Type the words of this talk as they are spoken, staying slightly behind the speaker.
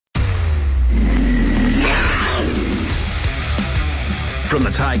From the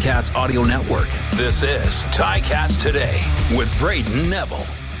Ticats Audio Network, this is Ticats Today with Braden Neville.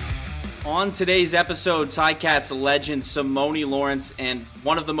 On today's episode, Ticats legend Simoni Lawrence, and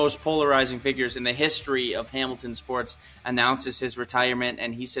one of the most polarizing figures in the history of Hamilton sports, announces his retirement,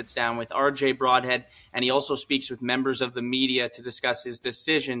 and he sits down with RJ Broadhead, and he also speaks with members of the media to discuss his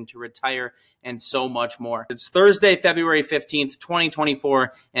decision to retire and so much more. It's Thursday, February 15th,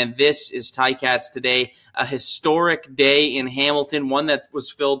 2024, and this is Ticats Today, a historic day in Hamilton, one that was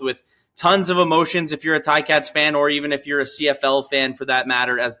filled with tons of emotions if you're a Ticats fan, or even if you're a CFL fan for that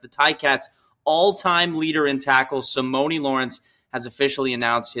matter, as the Ticats all-time leader in tackles, Simoni Lawrence, has officially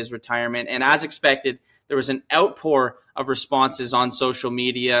announced his retirement. And as expected, there was an outpour of responses on social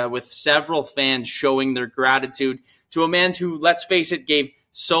media, with several fans showing their gratitude to a man who, let's face it, gave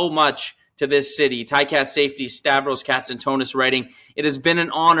so much to this city. Ticats safety Stavros Katsantonis writing, "It has been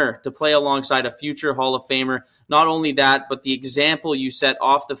an honor to play alongside a future Hall of Famer. Not only that, but the example you set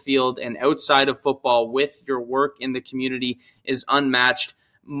off the field and outside of football with your work in the community is unmatched.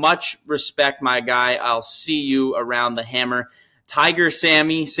 Much respect, my guy. I'll see you around the hammer." Tiger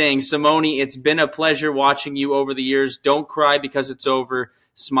Sammy saying, "Simoni, it's been a pleasure watching you over the years. Don't cry because it's over.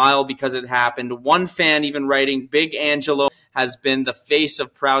 Smile because it happened." One fan even writing, "Big Angelo has been the face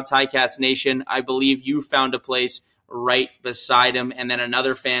of proud Ticats Nation. I believe you found a place right beside him." And then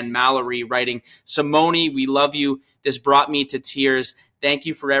another fan, Mallory, writing, "Simoni, we love you. This brought me to tears. Thank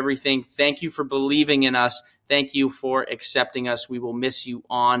you for everything. Thank you for believing in us. Thank you for accepting us. We will miss you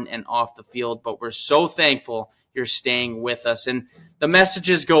on and off the field, but we're so thankful you're staying with us." And the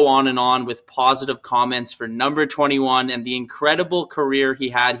messages go on with positive comments for number 21 and the incredible career he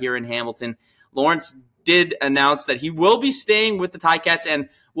had here in Hamilton. Lawrence did announce that he will be staying with the Ticats and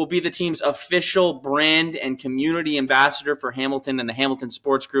will be the team's official brand and community ambassador for Hamilton and the Hamilton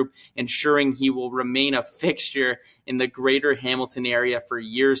Sports Group, ensuring he will remain a fixture in the greater Hamilton area for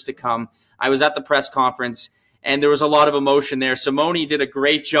years to come. I was at the press conference, and there was a lot of emotion there. Simoni did a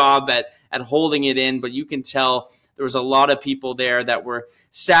great job at holding it in, but you can tell there was a lot of people there that were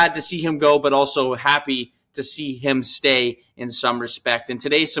sad to see him go, but also happy to see him stay in some respect. And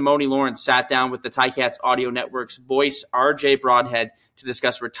today, Simoni Lawrence sat down with the Ticats Audio Network's voice, RJ Broadhead, to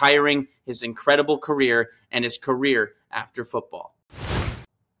discuss retiring, his incredible career, and his career after football.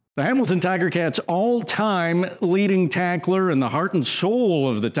 The Hamilton Tiger Cats all-time leading tackler and the heart and soul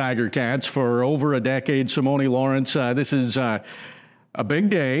of the Tiger Cats for over a decade, Simoni Lawrence. This is a big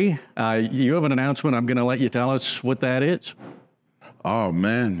day. You have an announcement. I'm going to let you tell us what that is. Oh,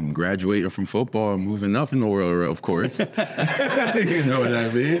 man, I'm graduating from football and moving up in the world, of course. You know what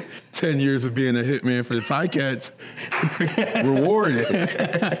I mean? 10 years of being a hitman for the Ticats. Rewarded.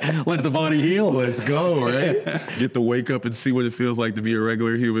 Let the body heal. Let's go, right? Get to wake up and see what it feels like to be a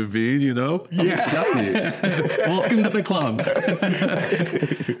regular human being, you know? Yeah. Welcome to the club.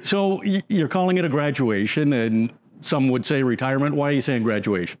 So you're calling it a graduation, and some would say retirement. Why are you saying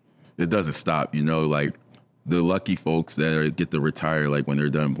graduation? It doesn't stop, you know, like the lucky folks that get to retire, like when they're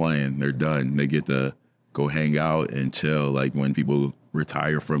done playing, they're done. They get to go hang out and chill. Like when people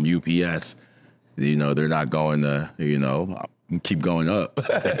retire from UPS, you know, they're not going to, you know, keep going up,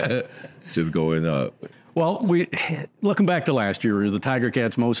 just going up. Well, looking back to last year, the Tiger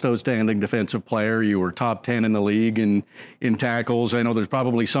Cats' most outstanding defensive player. You were top 10 in the league in tackles. I know there's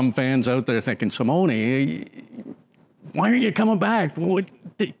probably some fans out there thinking, Simoni, why aren't you coming back?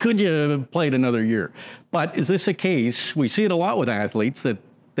 Could you have played another year? But is this a case? We see it a lot with athletes that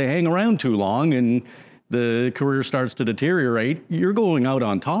they hang around too long and the career starts to deteriorate. You're going out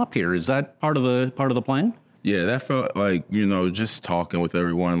on top here. Is that part of the plan? Yeah, that felt like, you know, just talking with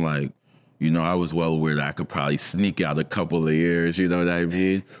everyone, like, you know, I was well aware that I could probably sneak out a couple of years, you know what I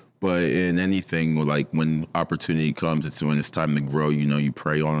mean? But in anything, like when opportunity comes, it's when it's time to grow, you know, you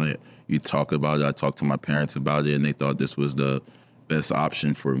pray on it, you talk about it. I talked to my parents about it, and they thought this was the best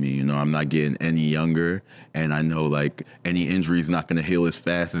option for me. You know, I'm not getting any younger, and I know, like, any injury is not going to heal as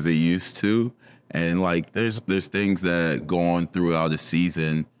fast as it used to. And, like, there's things that go on throughout the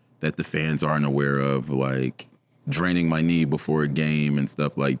season that the fans aren't aware of, like draining my knee before a game and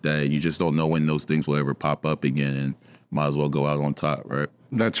stuff like that. You just don't know when those things will ever pop up again, and might as well go out on top, right?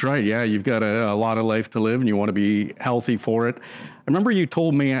 That's right. Yeah, you've got a lot of life to live, and you want to be healthy for it. I remember you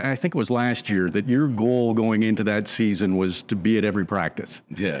told me, I think it was last year, that your goal going into that season was to be at every practice.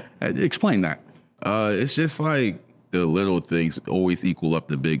 Yeah. Explain that. It's just like the little things always equal up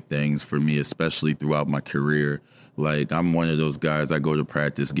the big things for me, especially throughout my career. Like, I'm one of those guys, I go to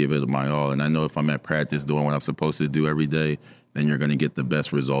practice, give it my all. And I know if I'm at practice doing what I'm supposed to do every day, then you're going to get the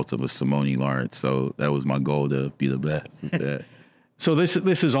best results of a Simoni Lawrence. So that was my goal, to be the best. Yeah. So this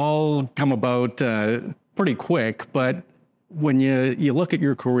has all come about pretty quick, but when you look at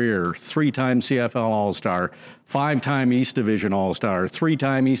your career, 3-time CFL All-Star, 5-time East Division All-Star,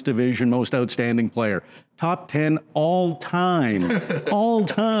 3-time East Division Most Outstanding Player, top 10 all-time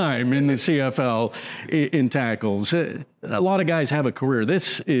in the CFL in tackles. A lot of guys have a career.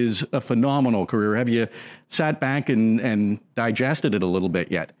 This is a phenomenal career. Have you sat back and digested it a little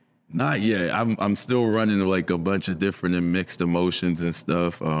bit yet? Not yet. I'm still running like a bunch of different and mixed emotions and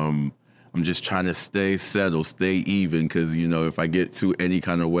stuff. I'm just trying to stay settled, stay even, because, you know, if I get to any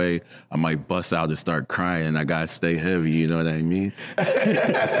kind of way, I might bust out and start crying. I got to stay heavy, you know what I mean?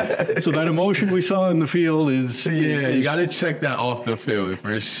 So that emotion we saw in the field is... Yeah, you got to check that off the field,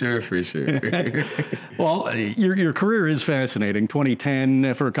 for sure. Well, your career is fascinating.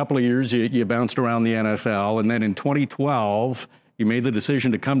 2010, for a couple of years, you bounced around the NFL, and then in 2012... you made the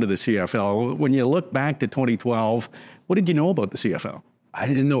decision to come to the CFL. When you look back to 2012, what did you know about the CFL? I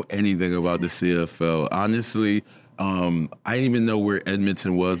didn't know anything about the CFL. Honestly, I didn't even know where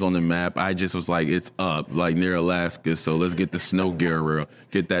Edmonton was on the map. I just was like, it's up, like near Alaska, so let's get the snow gear,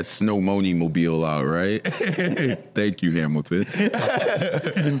 get that Simoni mobile out, right? Thank you, Hamilton.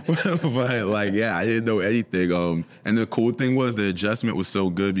 But, like, yeah, I didn't know anything. And the cool thing was the adjustment was so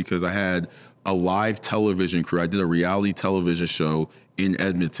good because I had a live television crew. I did a reality television show in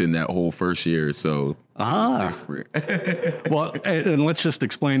Edmonton that whole first year, so... Well, and let's just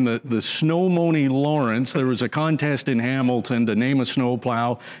explain the Simoni Lawrence. There was a contest in Hamilton to name a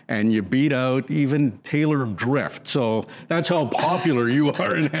snowplow, and you beat out even Taylor Drift. So that's how popular you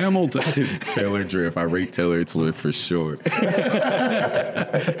are in Hamilton. Taylor Drift. I rate Taylor Swift for sure.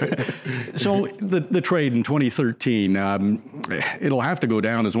 So the trade in 2013, it'll have to go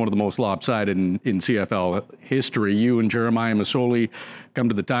down as one of the most lopsided in CFL history. You and Jeremiah Masoli come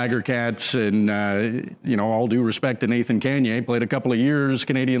to the Tiger Cats, and all due respect to Nathan Kanye, played a couple of years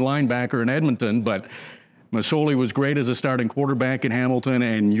Canadian linebacker in Edmonton, but Masoli was great as a starting quarterback in Hamilton,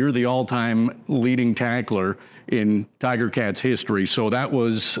 and you're the all-time leading tackler in Tiger Cats history. So that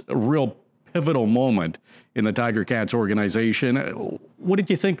was a real pivotal moment in the Tiger Cats organization. What did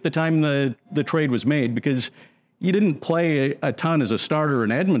you think the time the trade was made? Because you didn't play a ton as a starter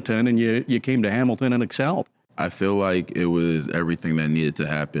in Edmonton, and you came to Hamilton and excelled. I feel like it was everything that needed to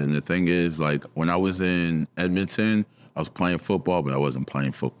happen. The thing is, like, when I was in Edmonton, I was playing football, but I wasn't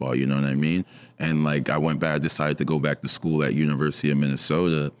playing football, you know what I mean? And, like, I decided to go back to school at University of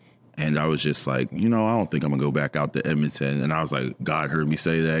Minnesota, and I was just like, I don't think I'm going to go back out to Edmonton. And I was like, God heard me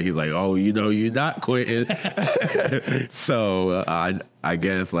say that. He's like, oh, you're not quitting. So I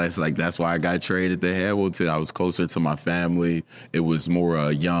guess that's why I got traded to Hamilton. I was closer to my family. It was more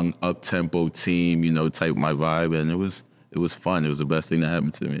a young, up-tempo team, type my vibe. And it was fun. It was the best thing that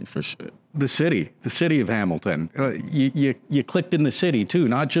happened to me, for sure. The city of Hamilton. You clicked in the city, too,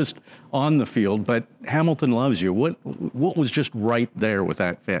 not just on the field, but Hamilton loves you. What was just right there with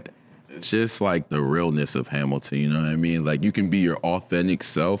that fit? It's just like the realness of Hamilton, you know what I mean? Like, you can be your authentic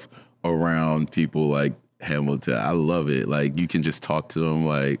self around people like Hamilton. I love it. Like, you can just talk to them.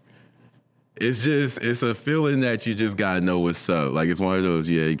 Like, it's a feeling that you just gotta know what's up. Like, it's one of those,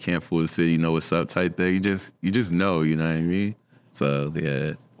 you can't fool the city, know what's up type thing. You just know, you know what I mean? So,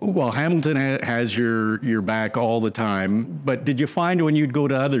 yeah. Well, Hamilton has your back all the time, but did you find when you'd go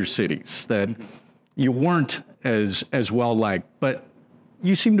to other cities that you weren't as well liked, but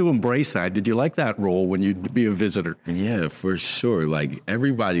you seem to embrace that? Did you like that role when you'd be a visitor? Yeah, for sure. Like,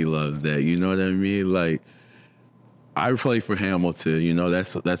 everybody loves that, you know what I mean? Like, I play for Hamilton,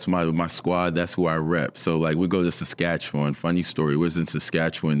 that's my squad, that's who I rep. So, like, we go to Saskatchewan. Funny story, was in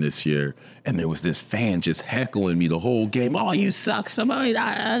Saskatchewan this year, and there was this fan just heckling me the whole game. Oh, you suck, somebody.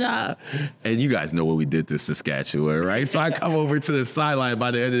 And you guys know what we did to Saskatchewan, right? So I come over to the sideline.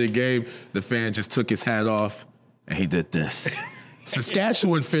 By the end of the game, the fan just took his hat off, and he did this.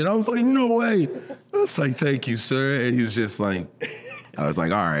 Saskatchewan fan. I was like, no way. I was like, thank you, sir. And he was just like... I was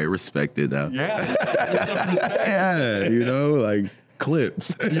like, all right, respect it now. Yeah. Yeah, like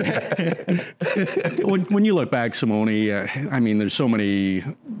clips. When you look back, Simoni, there's so many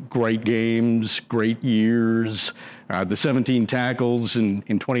great games, great years. The 17 tackles in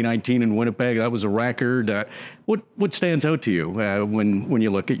 2019 in Winnipeg, that was a record. What stands out to you when you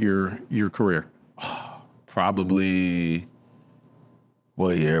look at your career? Probably...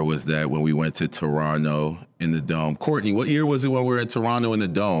 What year was that when we went to Toronto in the Dome? Courtney, what year was it when we were in Toronto in the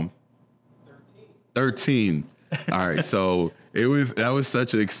Dome? 13. All right, so that was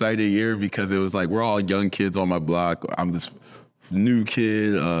such an exciting year because it was like we're all young kids on my block. I'm this new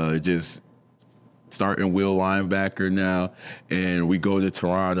kid, just starting wheel linebacker now, and we go to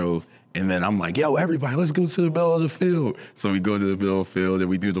Toronto, And then I'm like, yo, everybody, let's go to the middle of the field. So we go to the middle of the field and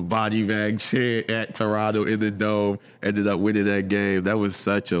we do the body bag chant at Toronto in the Dome. Ended up winning that game. That was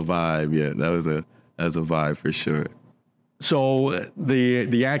such a vibe. Yeah, that was a vibe for sure. So the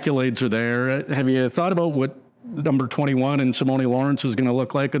accolades are there. Have you thought about what number 21 and Simoni Lawrence is going to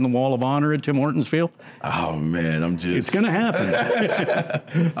look like in the Wall of Honor at Tim Hortons Field? Oh, man, it's going to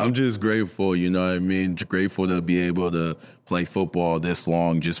happen. I'm just grateful, you know what I mean? Grateful to be able to play football this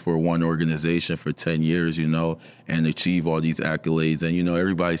long just for one organization for 10 years, you know, and achieve all these accolades. And, you know,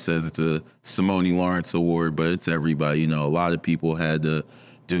 everybody says it's a Simoni Lawrence Award, but it's everybody. You know, a lot of people had to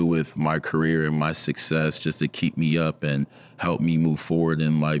do with my career and my success just to keep me up and help me move forward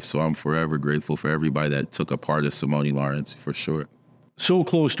in life. So I'm forever grateful for everybody that took a part of Simoni Lawrence, for sure. So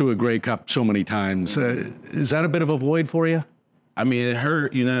close to a Grey Cup so many times. Is that a bit of a void for you? I mean, it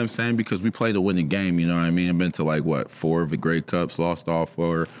hurt, you know what I'm saying, because we played a winning game, you know what I mean? I've been to 4 of the Grey Cups, lost all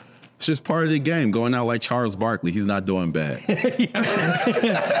 4. It's just part of the game, going out like Charles Barkley. He's not doing bad.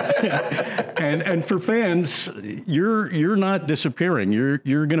 And for fans, you're not disappearing. You're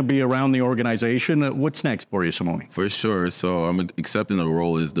going to be around the organization. What's next for you, Simoni? For sure. So I'm accepting the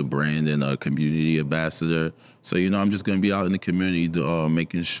role as the brand and a community ambassador. So, you know, I'm just going to be out in the community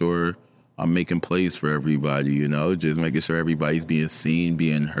making sure I'm making plays for everybody, you know, just making sure everybody's being seen,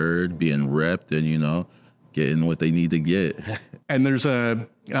 being heard, being repped, and, you know, getting what they need to get. And there's a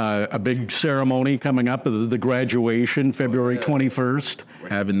big ceremony coming up, the graduation, February 21st.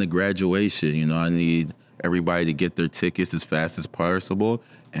 Having the graduation, you know, I need everybody to get their tickets as fast as possible.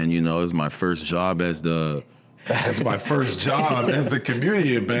 And, you know, it's my first job as the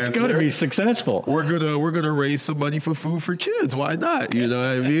community ambassador. It's got to be successful. We're gonna raise some money for Food for Kids. Why not? You know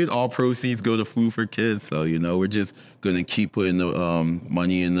what I mean? All proceeds go to Food for Kids. So, you know, we're just gonna keep putting the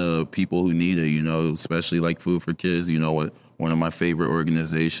money in the people who need it. You know, especially like Food for Kids. You know, one of my favorite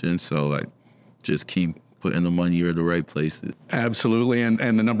organizations. So, like, just keep putting the money in the right places. Absolutely. And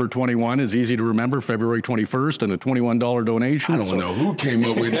the number 21 is easy to remember, February 21st, and a $21 donation. I don't know who came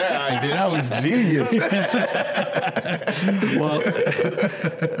up with that idea. That was genius. Well,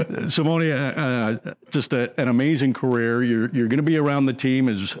 Simoni, just an amazing career. You're going to be around the team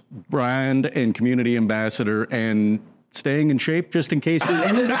as brand and community ambassador, and staying in shape just in case.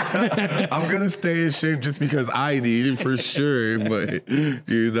 I'm going to stay in shape just because I need it for sure. But,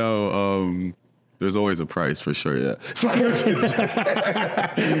 you know, there's always a price for sure, yeah.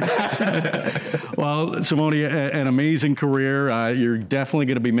 Well, Simoni, an amazing career. You're definitely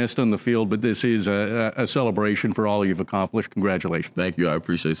going to be missed on the field, but this is a celebration for all you've accomplished. Congratulations. Thank you. I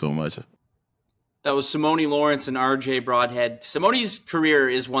appreciate it so much. That was Simoni Lawrence and RJ Broadhead. Simoni's career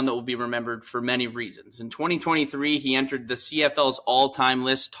is one that will be remembered for many reasons. In 2023, he entered the CFL's all-time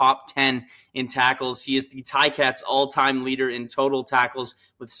list, top 10 in tackles. He is the Ticats' all-time leader in total tackles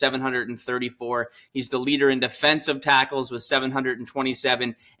with 734. He's the leader in defensive tackles with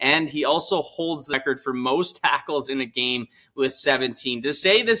 727, and he also holds the record for most tackles in a game with 17. To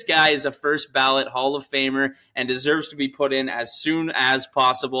say this guy is a first-ballot Hall of Famer and deserves to be put in as soon as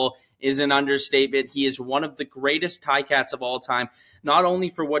possible is an understatement. He is one of the greatest Ticats of all time, not only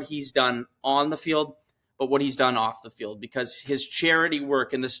for what he's done on the field, but what he's done off the field, because his charity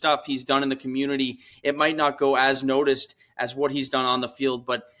work and the stuff he's done in the community, it might not go as noticed as what he's done on the field,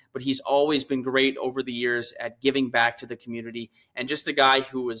 but he's always been great over the years at giving back to the community, and just a guy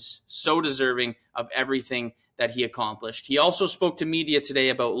who was so deserving of everything that he accomplished. He also spoke to media today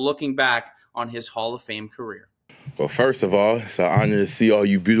about looking back on his Hall of Fame career. Well, first of all, it's an honor to see all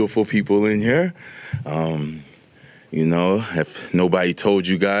you beautiful people in here. You know, if nobody told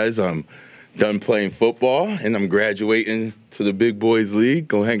you guys, I'm done playing football and I'm graduating to the Big Boys League.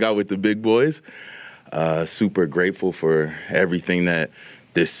 Go hang out with the big boys. Super grateful for everything that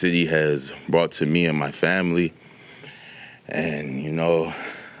this city has brought to me and my family. And, you know,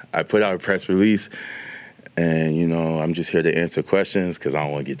 I put out a press release and, you know, I'm just here to answer questions because I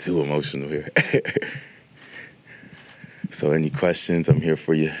don't want to get too emotional here. So any questions, I'm here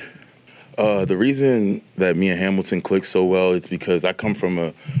for you. The reason that me and Hamilton click so well is because I come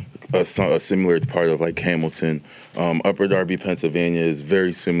from a similar part of like Hamilton. Upper Darby, Pennsylvania is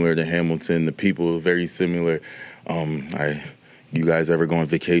very similar to Hamilton. The people are very similar. You guys ever go on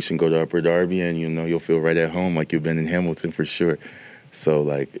vacation, go to Upper Darby, and you know you'll feel right at home like you've been in Hamilton for sure. So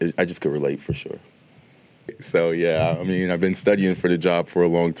like I just could relate for sure. So yeah, I mean I've been studying for the job for a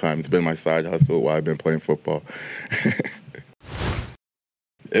long time. It's been my side hustle while I've been playing football.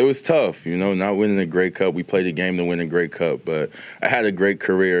 It was tough, you know, not winning the Grey Cup. We played a game to win the Grey Cup, but I had a great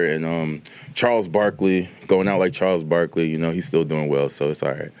career. And Charles Barkley, going out like Charles Barkley, you know, he's still doing well, so it's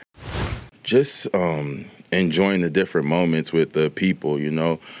all right. Just enjoying the different moments with the people, you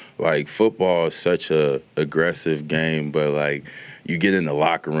know. Like, football is such a aggressive game, but, like, you get in the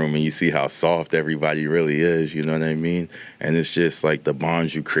locker room and you see how soft everybody really is, you know what I mean? And it's just, like, the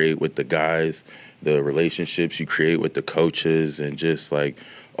bonds you create with the guys, the relationships you create with the coaches, and just, like,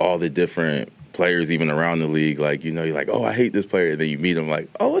 all the different players even around the league. Like, you know, you're like, oh, I hate this player. And then you meet him like,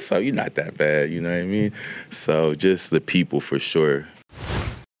 oh, what's up? You're not that bad, you know what I mean? So just the people for sure.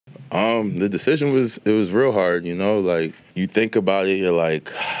 The decision was real hard, you know, like, you think about it, you're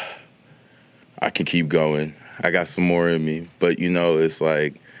like, I can keep going. I got some more in me. But, you know, it's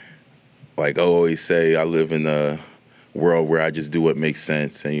like I always say, I live in a world where I just do what makes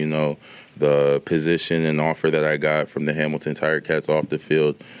sense. And, you know, the position and offer that I got from the Hamilton Ticats off the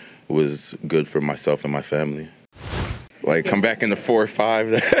field was good for myself and my family. Like, come back in the 4 or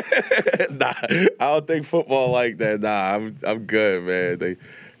 5. Nah, I don't think football like that. Nah, I'm good, man.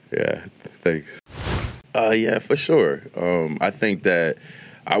 Yeah, thanks. Yeah, for sure. I think that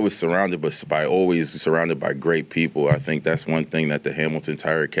I was always surrounded by great people. I think that's one thing that the Hamilton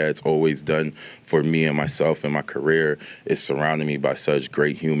Ticats always done for me and myself in my career, is surrounding me by such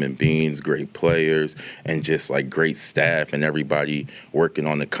great human beings, great players, and just like great staff and everybody working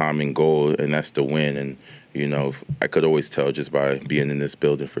on the common goal, and that's to win. And, you know, I could always tell just by being in this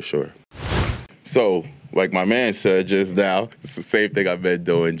building for sure. So, like my man said just now, it's the same thing I've been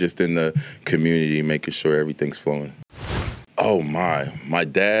doing, just in the community, making sure everything's flowing. Oh, my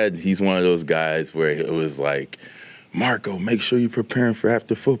dad, he's one of those guys where it was like, Marco, make sure you're preparing for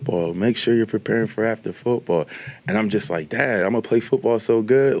after football. Make sure you're preparing for after football. And I'm just like, Dad, I'm going to play football so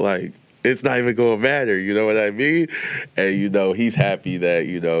good, like, it's not even going to matter, you know what I mean? And, you know, he's happy that,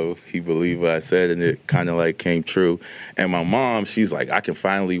 you know, he believed what I said, and it kind of, like, came true. And my mom, she's like, I can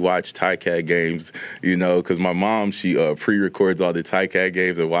finally watch Ticat games, you know, because my mom, she pre-records all the Ticat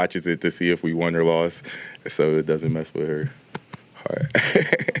games and watches it to see if we won or lost, so it doesn't mess with her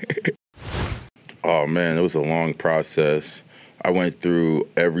heart. Oh, man, it was a long process. I went through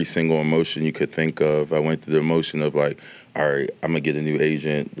every single emotion you could think of. I went through the emotion of, like, all right, I'm going to get a new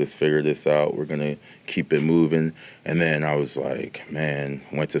agent. Let's figure this out. We're going to keep it moving. And then I was like, man,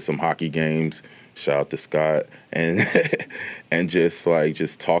 went to some hockey games. Shout out to Scott. And and just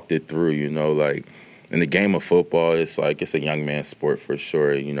talked it through, you know, like, in the game of football, it's like, it's a young man's sport for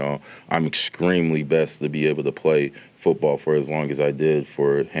sure. You know, I'm extremely blessed to be able to play football for as long as I did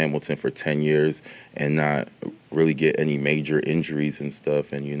for Hamilton for 10 years and not really get any major injuries and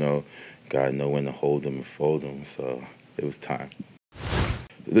stuff. And, you know, God know when to hold them and fold them. So it was time.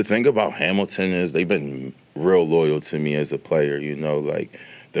 The thing about Hamilton is they've been real loyal to me as a player, you know, like,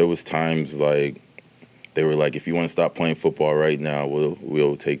 there was times like they were like, if you want to stop playing football right now,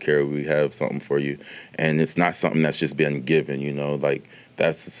 we'll take care of it. We have something for you. And it's not something that's just been given, you know, like,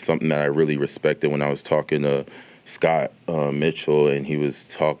 that's something that I really respected when I was talking to Scott Mitchell, and he was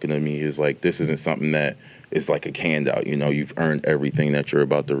talking to me. He was like, this isn't something that is like a handout, you know, you've earned everything that you're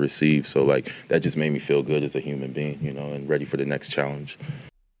about to receive. So, like, that just made me feel good as a human being, you know, and ready for the next challenge.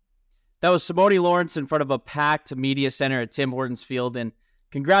 That was Simoni Lawrence in front of a packed media center at Tim Hortons Field, and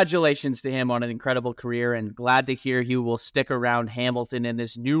congratulations to him on an incredible career, and glad to hear he will stick around Hamilton in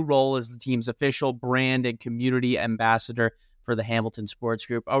this new role as the team's official brand and community ambassador for the Hamilton Sports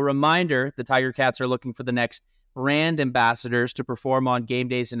Group. A reminder, the Tiger Cats are looking for the next brand ambassadors to perform on game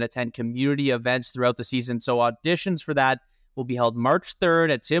days and attend community events throughout the season. So auditions for that will be held March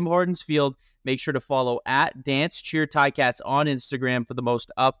 3rd at Tim Hortons Field. Make sure to follow at Dance Cheer Ticats on Instagram for the most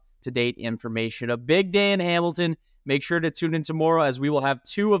up-to-date information. A big day in Hamilton. Make sure to tune in tomorrow as we will have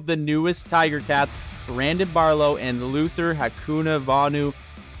 2 of the newest Tiger Cats, Brandon Barlow and Luther Hakuna Vanu.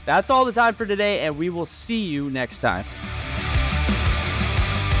 That's all the time for today, and we will see you next time.